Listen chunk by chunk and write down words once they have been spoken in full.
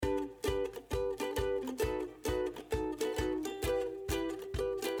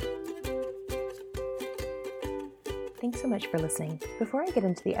Thanks so much for listening. Before I get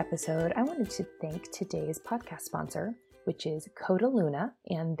into the episode, I wanted to thank today's podcast sponsor, which is Coda Luna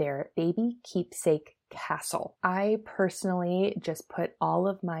and their Baby Keepsake Castle. I personally just put all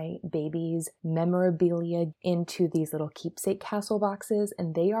of my baby's memorabilia into these little keepsake castle boxes,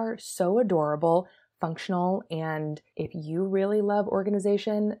 and they are so adorable, functional, and if you really love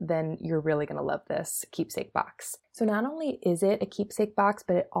organization, then you're really going to love this keepsake box. So not only is it a keepsake box,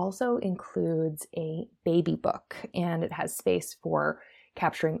 but it also includes a baby book, and it has space for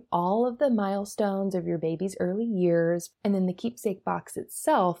capturing all of the milestones of your baby's early years. And then the keepsake box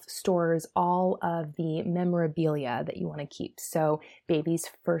itself stores all of the memorabilia that you want to keep. So baby's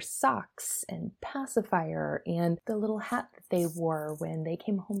first socks and pacifier and the little hat that they wore when they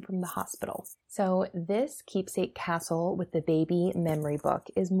came home from the hospital. So this keepsake castle with the baby memory book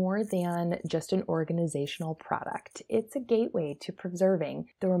is more than just an organizational product. It's a gateway to preserving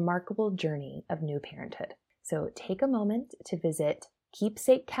the remarkable journey of new parenthood. So take a moment to visit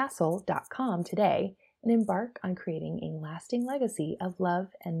keepsakecastle.com today and embark on creating a lasting legacy of love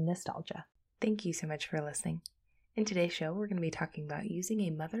and nostalgia. Thank you so much for listening. In today's show, we're going to be talking about using a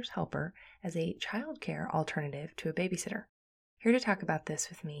mother's helper as a childcare alternative to a babysitter. Here to talk about this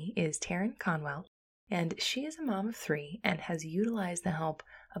with me is Taryn Conwell, and she is a mom of 3 and has utilized the help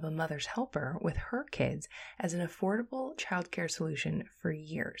of a mother's helper with her kids as an affordable childcare solution for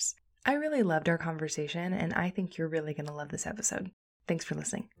years. I really loved our conversation, and I think you're really going to love this episode. Thanks for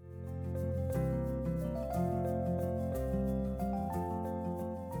listening.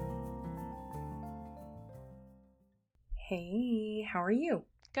 Hey, how are you?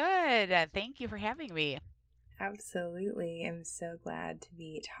 Good. Thank you for having me. Absolutely. I'm so glad to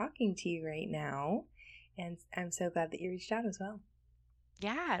be talking to you right now. And I'm so glad that you reached out as well.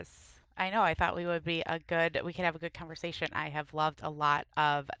 Yes. I know. I thought we could have a good conversation. I have loved a lot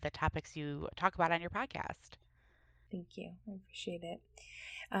of the topics you talk about on your podcast. Thank you. I appreciate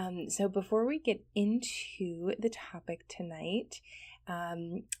it. So before we get into the topic tonight,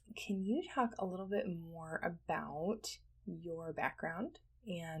 can you talk a little bit more about your background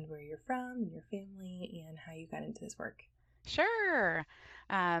and where you're from and your family and how you got into this work? Sure.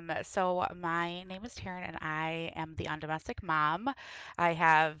 So my name is Taryn and I am the Undomestic Mom. I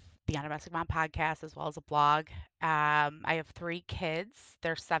have the Undomestic Mom podcast as well as a blog. I have 3 kids.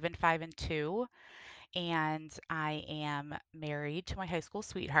 They're 7, 5, and 2. And I am married to my high school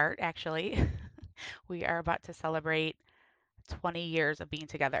sweetheart, actually. We are about to celebrate 20 years of being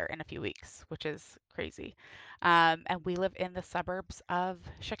together in a few weeks, which is crazy. And we live in the suburbs of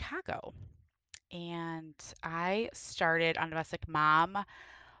Chicago. And I started on Domestic Mom a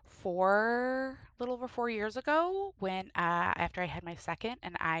little over 4 years ago when after I had my second,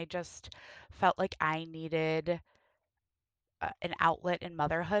 and I just felt like I needed an outlet in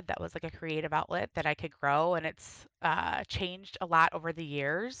motherhood that was like a creative outlet that I could grow, and it's changed a lot over the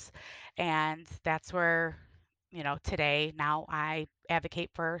years, and that's where today now I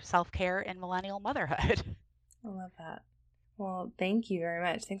advocate for self-care and millennial motherhood. I love that. Well, thank you very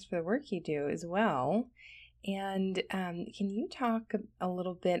much. Thanks for the work you do as well. And can you talk a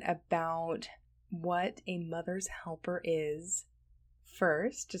little bit about what a mother's helper is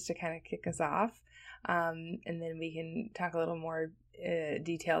first, just to kind of kick us off? And then we can talk a little more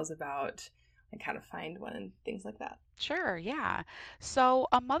details about like how to find one and things like that. Sure, yeah. So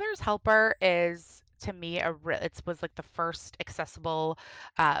a mother's helper is to me it was like the first accessible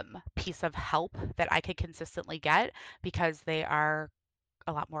piece of help that I could consistently get because they are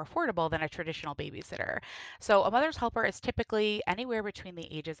a lot more affordable than a traditional babysitter. So a mother's helper is typically anywhere between the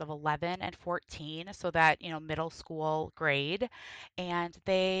ages of 11 and 14, so that, middle school grade, and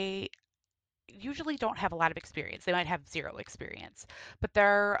they usually don't have a lot of experience. They might have zero experience, but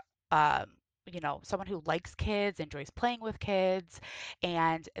they're someone who likes kids, enjoys playing with kids,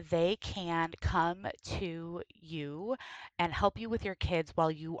 and they can come to you and help you with your kids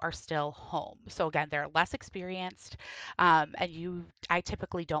while you are still home. So again, they're less experienced, I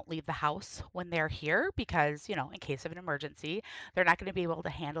typically don't leave the house when they're here because, in case of an emergency, they're not going to be able to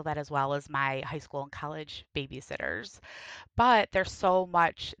handle that as well as my high school and college babysitters. But there's so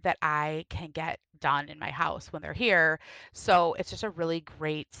much that I can get done in my house when they're here. So it's just a really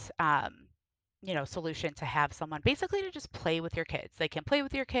great, solution to have someone basically to just play with your kids. They can play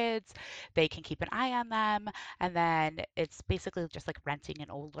with your kids, they can keep an eye on them, and then it's basically just like renting an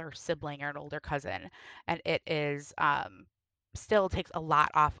older sibling or an older cousin. And it is still takes a lot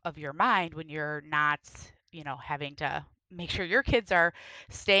off of your mind when you're not, having to make sure your kids are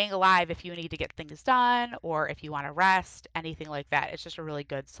staying alive if you need to get things done or if you want to rest, anything like that. It's just a really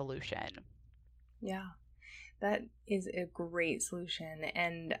good solution. Yeah. That is a great solution.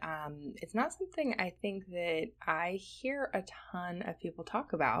 And it's not something I think that I hear a ton of people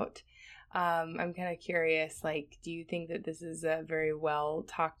talk about. I'm kind of curious, like, do you think that this is a very well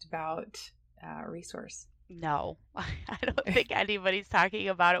talked about resource? No, I don't think anybody's talking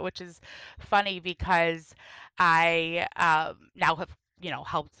about it, which is funny because I now have,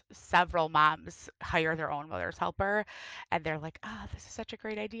 helped several moms hire their own mother's helper, and they're like, "Ah, this is such a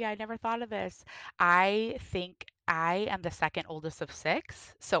great idea. I never thought of this." I think I am the second oldest of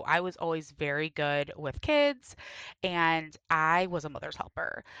six, so I was always very good with kids, and I was a mother's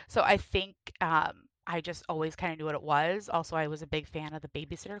helper. So I think I just always kind of knew what it was. Also, I was a big fan of the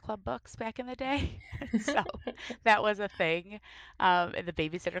Babysitter Club books back in the day. So that was a thing. In the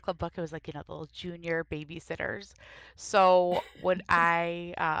Babysitter Club book, it was like, the little junior babysitters. So when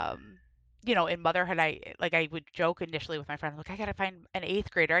in motherhood, I would joke initially with my friends, like, I gotta find an eighth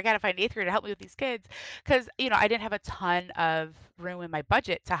grader. I gotta find an eighth grader to help me with these kids. Because, I didn't have a ton of room in my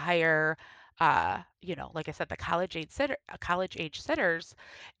budget to hire, like I said, the college age sitters.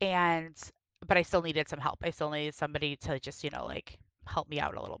 And, but I still needed some help. I still needed somebody to just, like help me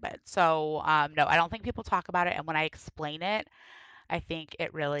out a little bit. So, no, I don't think people talk about it. And when I explain it, I think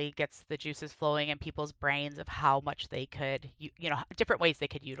it really gets the juices flowing in people's brains of how much they could, different ways they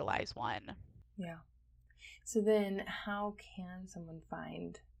could utilize one. Yeah. So then, how can someone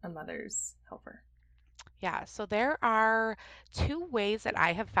find a mother's helper? Yeah, so there are two ways that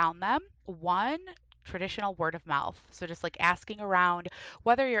I have found them. One, traditional word of mouth. So just like asking around,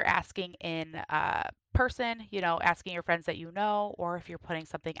 whether you're asking in person, asking your friends that you know, or if you're putting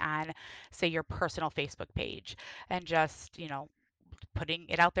something on, say, your personal Facebook page, and just, putting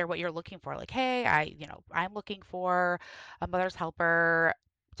it out there what you're looking for. Like, hey, I'm looking for a mother's helper.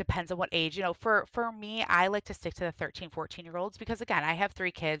 Depends on what age. For me, I like to stick to the 13, 14-year olds because again, I have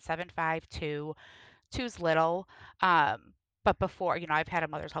three kids, 7, 5, 2. Two's little. But before, I've had a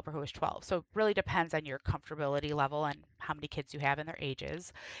mother's helper who was 12. So it really depends on your comfortability level and how many kids you have and their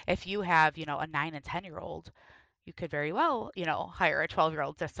ages. If you have, a 9 and 10-year-old, you could very well, hire a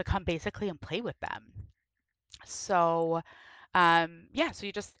 12-year-old just to come basically and play with them. So yeah, so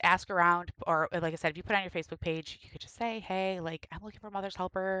you just ask around, or like I said, if you put on your Facebook page, you could just say, hey, like, I'm looking for a mother's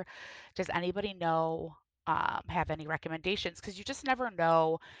helper. Does anybody know, have any recommendations? Because you just never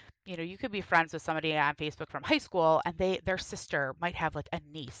know. You could be friends with somebody on Facebook from high school, and their sister might have like a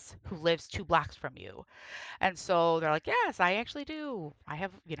niece who lives 2 blocks from you. And so they're like, yes, I actually do. I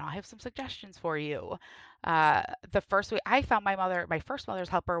have some suggestions for you. Uh, the first way I found my first mother's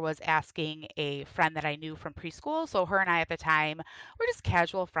helper was asking a friend that I knew from preschool. So her and I at the time were just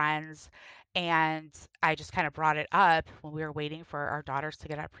casual friends. And I just kind of brought it up when we were waiting for our daughters to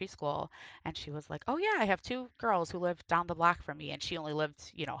get out of preschool. And she was like, oh, yeah, I have two girls who live down the block from me. And she only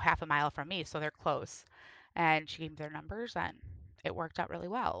lived, half a mile from me. So they're close. And she gave me their numbers and it worked out really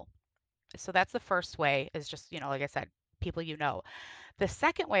well. So that's the first way is just, like I said, people you know. The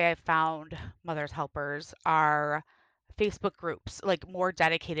second way I've found Mother's Helpers are Facebook groups, like more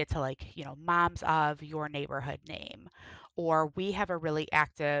dedicated to like, moms of your neighborhood name. Or we have a really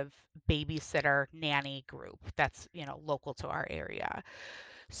active babysitter nanny group that's, local to our area.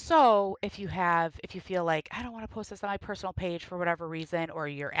 So if you feel like I don't want to post this on my personal page for whatever reason, or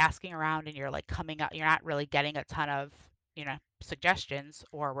you're asking around and you're like coming up, you're not really getting a ton of, suggestions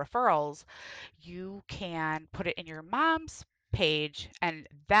or referrals, you can put it in your mom's page and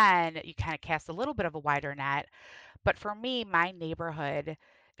then you kind of cast a little bit of a wider net. But for me, my neighborhood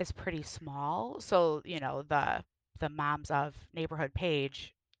is pretty small. So, the moms of neighborhood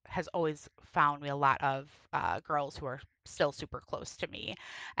page has always found me a lot of girls who are still super close to me,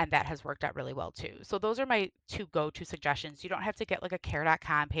 and that has worked out really well too. So those are my two go-to suggestions. You don't have to get like a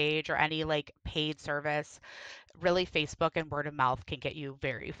care.com page or any like paid service. Really, Facebook and word of mouth can get you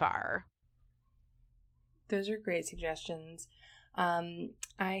very far. Those are great suggestions.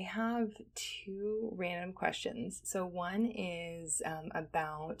 I have two random questions. So, one is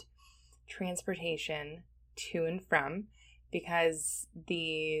about transportation to and from, because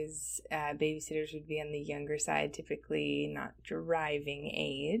these babysitters would be on the younger side, typically not driving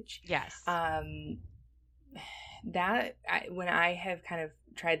age. Yes. When I have kind of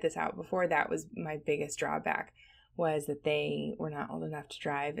tried this out before, that was my biggest drawback, was that they were not old enough to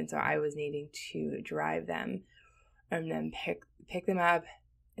drive, and so I was needing to drive them and then pick them up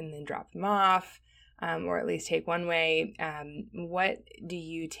and then drop them off, or at least take one way. What do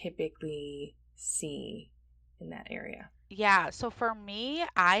you typically see in that area? Yeah, so for me,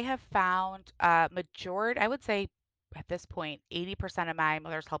 I have found majority, I would say at this point, 80% of my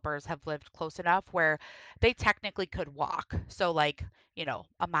mother's helpers have lived close enough where they technically could walk. So like,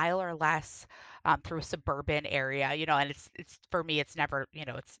 a mile or less through a suburban area, and it's for me, it's never,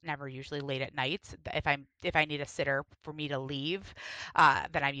 it's never usually late at night. If I need a sitter for me to leave,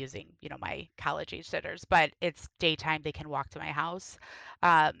 then I'm using, my college age sitters. But it's daytime, they can walk to my house.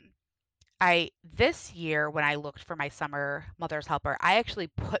 Um, I this year when I looked for my summer mother's helper, I actually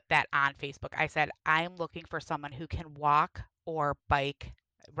put that on Facebook. I said, I'm looking for someone who can walk or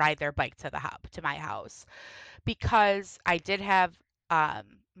ride their bike to the hub to my house because I did have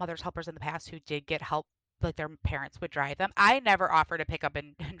mother's helpers in the past who did get help, like their parents would drive them. I never offered to pick up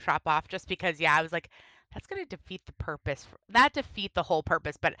and drop off just because, yeah, I was like, that's going to defeat the purpose, not defeat the whole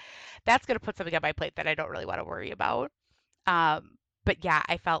purpose, but that's going to put something on my plate that I don't really want to worry about. But yeah,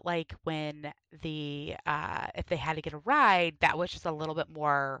 I felt like when if they had to get a ride, that was just a little bit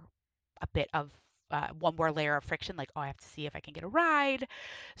more, a bit of one more layer of friction. Like, oh, I have to see if I can get a ride.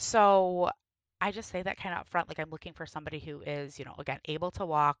 So I just say that kind of up front, like I'm looking for somebody who is, again, able to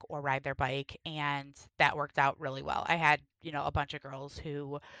walk or ride their bike, and that worked out really well. I had, a bunch of girls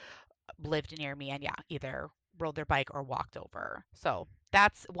who lived near me and yeah, either rode their bike or walked over. So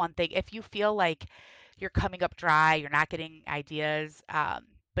that's one thing. If you feel like you're coming up dry, you're not getting ideas,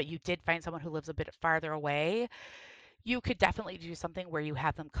 but you did find someone who lives a bit farther away, you could definitely do something where you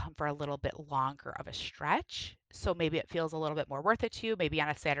have them come for a little bit longer of a stretch. So maybe it feels a little bit more worth it to you. Maybe on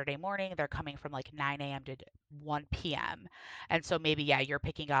a Saturday morning, they're coming from like 9 a.m. to 1 p.m. And so maybe, yeah, you're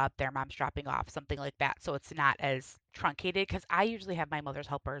picking up, their mom's dropping off, something like that. So it's not as truncated because I usually have my mother's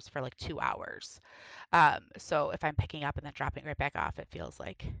helpers for like 2 hours. So if I'm picking up and then dropping right back off, it feels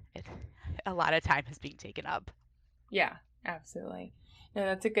like a lot of time is being taken up. Yeah, absolutely. No,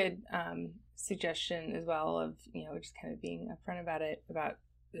 that's a good suggestion as well of, just kind of being upfront about it, about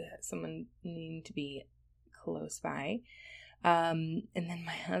someone needing to be close by. And then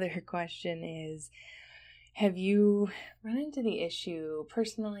my other question is, have you run into the issue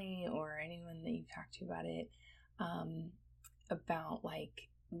personally or anyone that you've talked to about it, about like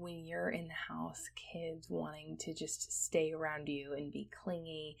when you're in the house, kids wanting to just stay around you and be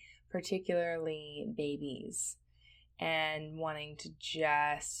clingy, particularly babies, and wanting to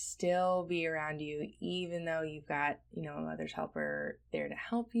just still be around you, even though you've got, a mother's helper there to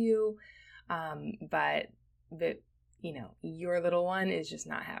help you. But your little one is just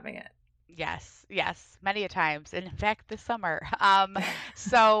not having it. Yes, yes, many a times. And in fact, this summer.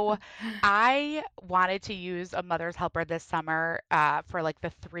 So I wanted to use a mother's helper this summer for like the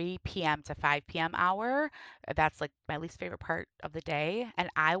 3 p.m. to 5 p.m. hour. That's like my least favorite part of the day. And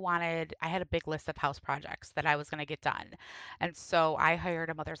I had a big list of house projects that I was going to get done. And so I hired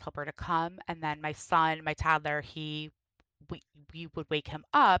a mother's helper to come. And then my son, my toddler, we we would wake him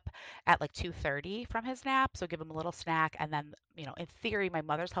up at like 2:30 from his nap, so give him a little snack, and then, in theory, my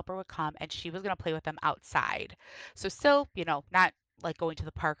mother's helper would come and she was going to play with them outside. So still, not like going to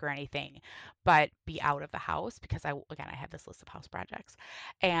the park or anything, but be out of the house because I had this list of house projects,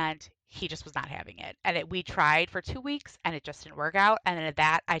 and he just was not having it. And we tried for 2 weeks and it just didn't work out. And then at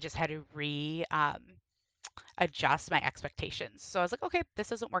that, I just had to adjust my expectations. So I was like, okay,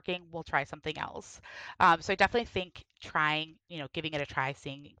 this isn't working. We'll try something else. So I definitely think trying, giving it a try,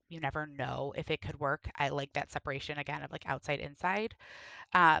 seeing you never know if it could work. I like that separation again of like outside, inside.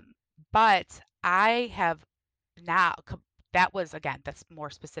 Um, but I have now, that was again, that's more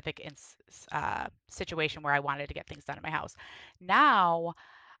specific in situation where I wanted to get things done in my house. Now,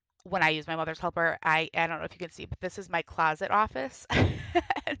 when I use my mother's helper, I don't know if you can see, but this is my closet office.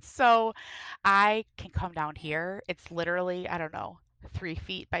 And so I can come down here. It's literally, I don't know, 3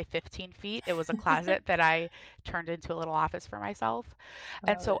 feet by 15 feet. It was a closet that I turned into a little office for myself.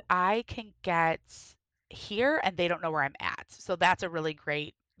 I And love so it. I can get here and they don't know where I'm at. So that's a really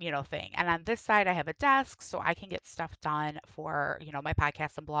great, thing. And on this side, I have a desk so I can get stuff done for, my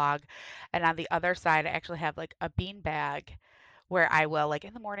podcast and blog. And on the other side, I actually have like a bean bag where I will, like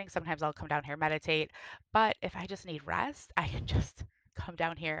in the morning, sometimes I'll come down here, meditate. But if I just need rest, I can just come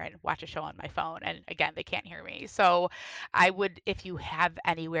down here and watch a show on my phone. And again, they can't hear me. So I would, if you have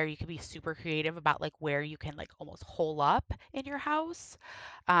anywhere, you can be super creative about like where you can like almost hole up in your house.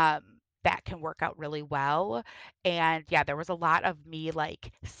 Um, that can work out really well. And yeah, there was a lot of me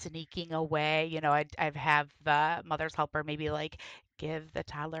like sneaking away. I'd have the mother's helper maybe like give the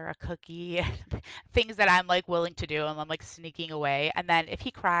toddler a cookie, things that I'm like willing to do, and I'm like sneaking away. And then if he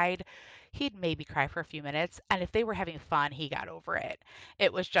cried, he'd maybe cry for a few minutes. And if they were having fun, he got over it.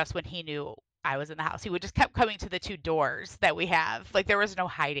 It was just when he knew I was in the house, he would just kept coming to the two doors that we have. Like there was no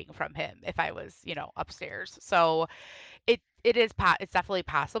hiding from him if I was, upstairs. So it's definitely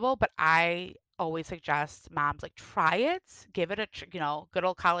possible, but I always suggest moms like try it, give it a good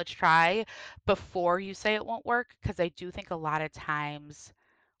old college try before you say it won't work, because I do think a lot of times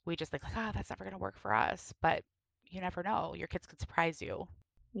we just think like, oh, that's never going to work for us, but you never know. Your kids could surprise you.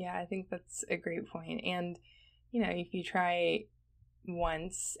 Yeah, I think that's a great point. And, if you try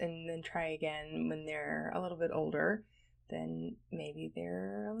once and then try again when they're a little bit older, then maybe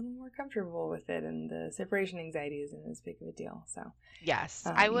they're a little more comfortable with it and the separation anxiety isn't as big of a deal. So, Yes,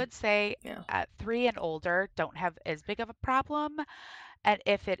 I um, would say yeah, at 3 and older don't have as big of a problem. And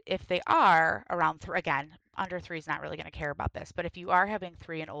if they are around three, again, under three is not really going to care about this. But if you are having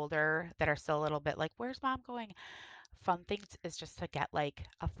 3 and older that are still a little bit like, where's mom going? Fun thing is just to get like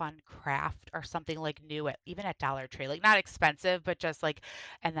a fun craft or something like new at even at Dollar Tree, like not expensive, but just like,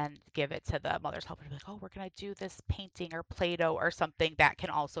 and then give it to the mother's helper to be like, oh, we're gonna do this painting or Play-Doh or something that can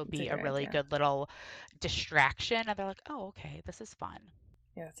also it's a be a good really idea. good little distraction. And they're like, oh, okay, this is fun.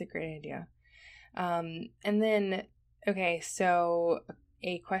 Yeah, that's a great idea. And then, okay, so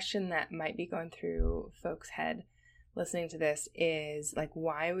a question that might be going through folks' head listening to this is like,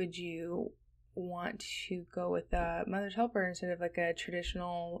 why would you want to go with a mother's helper instead of like a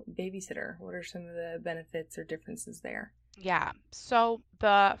traditional babysitter? What are some of the benefits or differences there? Yeah. So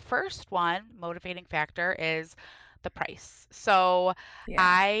the first one, motivating factor, is the price. So Yeah.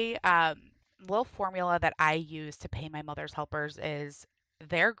 I little formula that I use to pay my mother's helpers is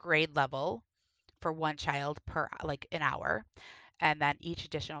their grade level for one child per like an hour, and then each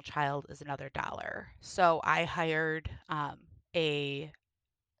additional child is another dollar. So I hired a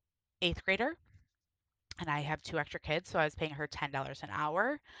eighth grader, and I have 2 extra kids, so I was paying her $10 an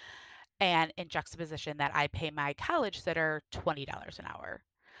hour. And in juxtaposition, that I pay my college sitter $20 an hour.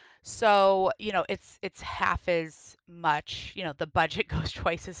 So, it's half as much, the budget goes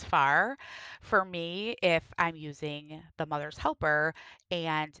twice as far for me if I'm using the mother's helper.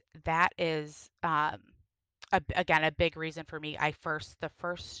 And that is, again, a big reason for me. The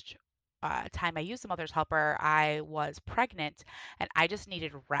first time I used the mother's helper, I was pregnant and I just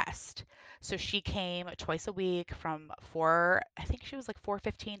needed rest. So she came twice a week from I think she was like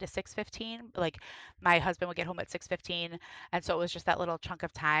 4:15 to 6:15. Like my husband would get home at 6:15, and so it was just that little chunk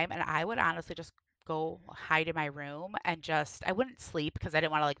of time. And I would honestly just go hide in my room and I wouldn't sleep because I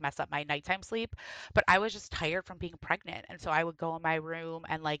didn't want to like mess up my nighttime sleep, but I was just tired from being pregnant. And so I would go in my room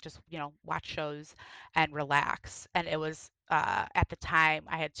and like just, watch shows and relax. And it was at the time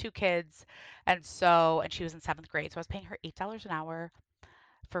I had 2 kids, and she was in seventh grade, so I was paying her $8 an hour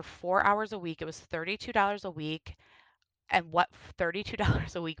for 4 hours a week. It was $32 a week, and what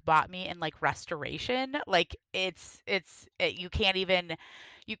 $32 a week bought me in like restoration, like you can't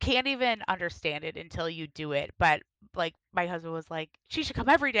even understand it until you do it. But like my husband was like, she should come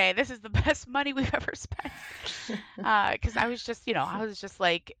every day. This is the best money we've ever spent. Because I was just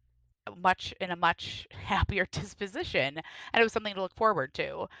like much in a much happier disposition, and it was something to look forward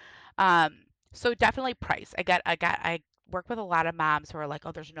to. Um, so definitely price. I work with a lot of moms who are like,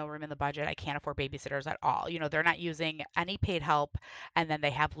 oh, there's no room in the budget. I can't afford babysitters at all. They're not using any paid help, and then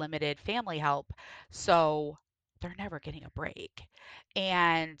they have limited family help, so they're never getting a break.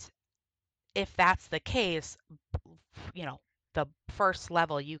 And if that's the case, you know, the first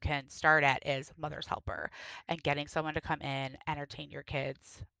level you can start at is mother's helper, and getting someone to come in, entertain your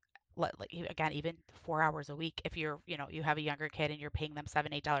kids. Again, even 4 hours a week. If you have a younger kid and you're paying them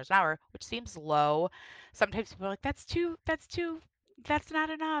 $7, $8 an hour, which seems low. Sometimes people are like, that's not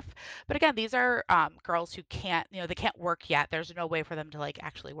enough. But again, these are girls who can't, they can't work yet. There's no way for them to like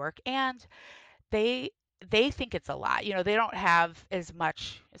actually work. And they they think it's a lot. They don't have as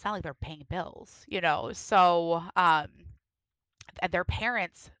much. It's not like they're paying bills. So and their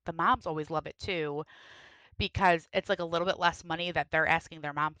parents, the moms always love it too, because it's like a little bit less money that they're asking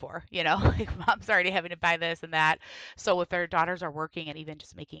their mom for. Like mom's already having to buy this and that. So if their daughters are working and even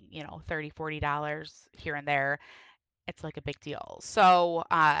just making, 30, $40 here and there, it's like a big deal. So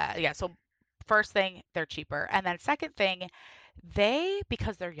yeah, so first thing, they're cheaper. And then second thing,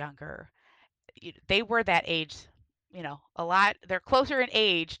 because they're younger, they were that age, a lot. They're closer in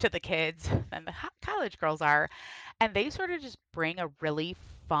age to the kids than the college girls are, and they sort of just bring a really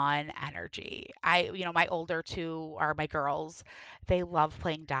fun energy. My older two are my girls. They love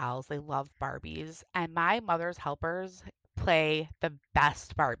playing dolls. They love Barbies, and my mother's helpers play the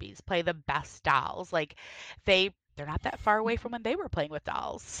best Barbies, play the best dolls. Like they're not that far away from when they were playing with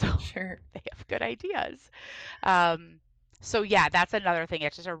dolls, so Sure. they have good ideas. Um, so yeah, that's another thing.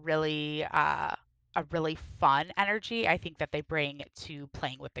 It's just a really fun energy I think that they bring to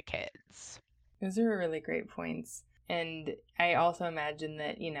playing with the kids. Those are really great points. And I also imagine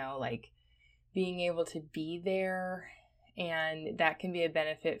that, like being able to be there And that can be a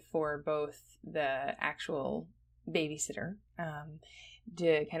benefit for both the actual babysitter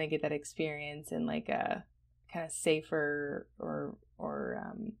to kind of get that experience in like a kind of safer or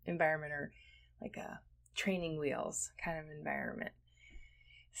environment, or like a training wheels kind of environment.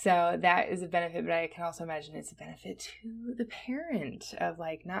 So that is a benefit, but I can also imagine it's a benefit to the parent of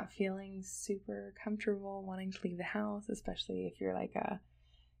like not feeling super comfortable wanting to leave the house, especially if you're like a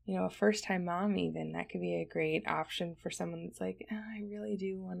first-time mom even. That could be a great option for someone that's like, I really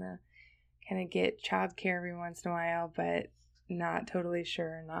do want to kind of get childcare every once in a while, but not totally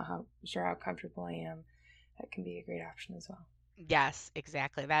sure, how comfortable I am. That can be a great option as well. Yes,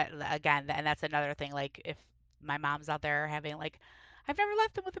 exactly. That again, and that's another thing. Like if my mom's out there having like, I've never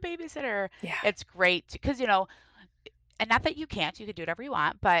left them with a babysitter. Yeah, It's great because and not that you can't, you can do whatever you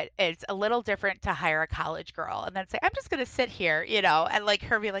want, but it's a little different to hire a college girl and then say, I'm just going to sit here, and like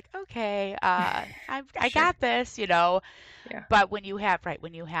her be like, okay, I sure. got this. Yeah. But when you have, right,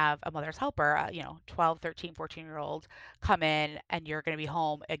 when you have a mother's helper, 12, 13, 14-year-old come in and you're going to be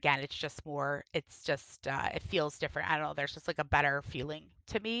home, again, it's just more, it feels different. I don't know. There's just like a better feeling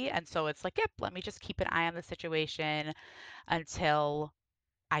to me. And so it's like, yep, let me just keep an eye on the situation until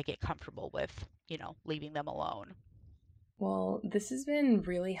I get comfortable with, leaving them alone. Well, this has been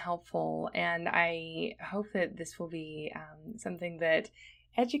really helpful, and I hope that this will be something that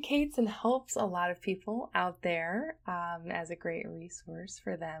educates and helps a lot of people out there as a great resource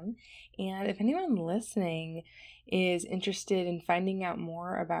for them. And if anyone listening is interested in finding out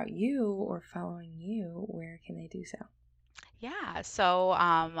more about you or following you, where can they do so? Yeah. So,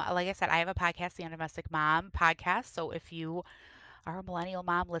 like I said, I have a podcast, the Undomestic Mom podcast. So if you are a millennial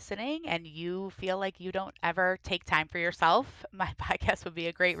mom listening and you feel like you don't ever take time for yourself, my podcast would be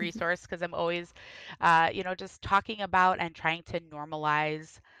a great resource because I'm always, just talking about and trying to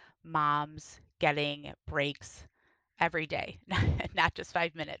normalize moms getting breaks every day, not just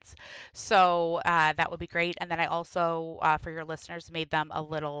 5 minutes. So that would be great. And then I also, for your listeners, made them a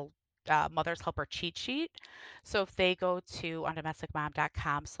little Mother's Helper cheat sheet. So if they go to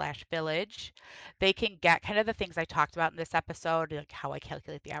undomesticmom.com/village, they can get kind of the things I talked about in this episode, like how I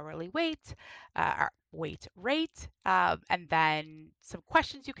calculate the hourly weight, our weight rate, and then some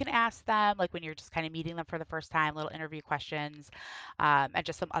questions you can ask them, like when you're just kind of meeting them for the first time, little interview questions, and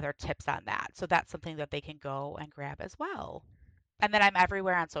just some other tips on that. So that's something that they can go and grab as well. And then I'm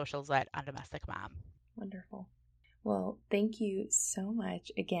everywhere on socials at Undomestic Mom. Wonderful. Well, thank you so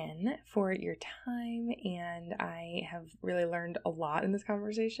much again for your time, and I have really learned a lot in this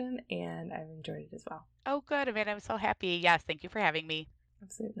conversation, and I've enjoyed it as well. Oh, good, Amanda. I'm so happy. Yes, thank you for having me.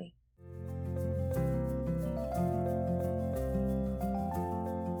 Absolutely.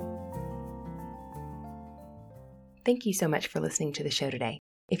 Thank you so much for listening to the show today.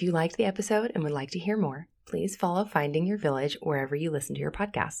 If you liked the episode and would like to hear more, please follow Finding Your Village wherever you listen to your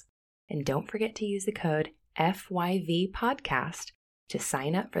podcasts. And don't forget to use the code FYV Podcast to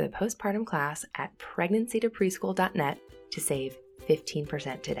sign up for the postpartum class at pregnancytopreschool.net to save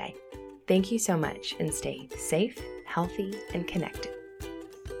 15% today. Thank you so much, and stay safe, healthy, and connected.